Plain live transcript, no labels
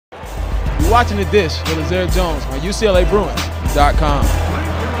watching The Dish with Lazeric Jones on UCLABruins.com.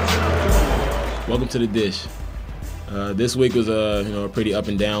 Welcome to The Dish. This week was a pretty up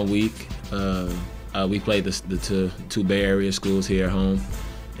and down week. We played the two Bay Area schools here at home,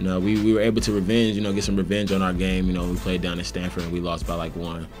 and we were able to get some revenge on our game. We played down in Stanford and we lost by like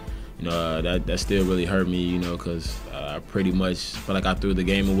 1. That still really hurt me, because I pretty much felt like I threw the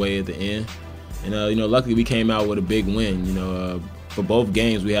game away at the end. And luckily we came out with a big win. For both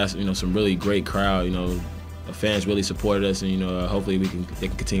games we had some really great crowd. The fans really supported us, and hopefully they can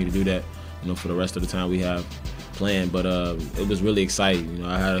continue to do that. For the rest of the time we have planned. But it was really exciting.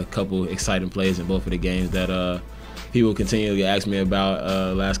 I had a couple exciting plays in both of the games that people continually ask me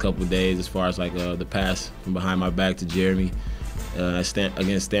about last couple of days, as far as like the pass from behind my back to Jeremy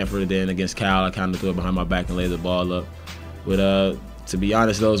against Stanford, and then against Cal, I kind of threw it behind my back and laid the ball up. But to be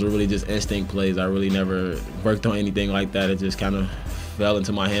honest, those were really just instinct plays. I really never worked on anything like that. It just kind of fell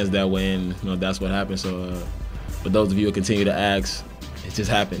into my hands that way, and that's what happened. So for those of you who continue to ask, it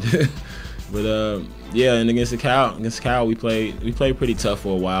just happened. But yeah, and against Cal, we played pretty tough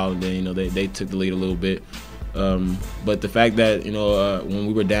for a while, and then they took the lead a little bit. But the fact that when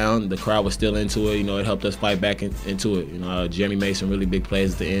we were down, the crowd was still into it. It helped us fight back into it. Jeremy made some really big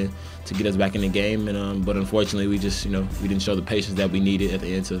plays at the end to get us back in the game, and but unfortunately we just we didn't show the patience that we needed at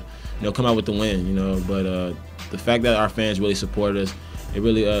the end to come out with the win. But the fact that our fans really supported us, it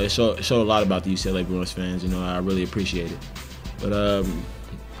really showed a lot about the UCLA Bruins fans. I really appreciate it. But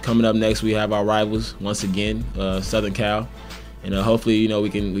coming up next, we have our rivals once again, Southern Cal. And hopefully, we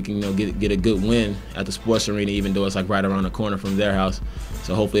can get a good win at the sports arena, even though it's like right around the corner from their house.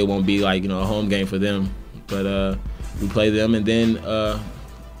 So hopefully it won't be like a home game for them. But we play them, and then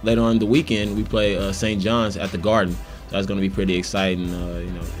later on in the weekend we play St. John's at the Garden. So that's going to be pretty exciting.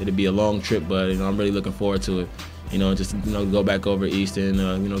 It'll be a long trip, but I'm really looking forward to it. Just go back over east and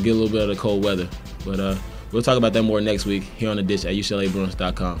get a little bit of the cold weather. But we'll talk about that more next week here on The Dish at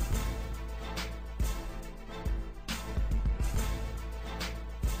UCLABruins.com.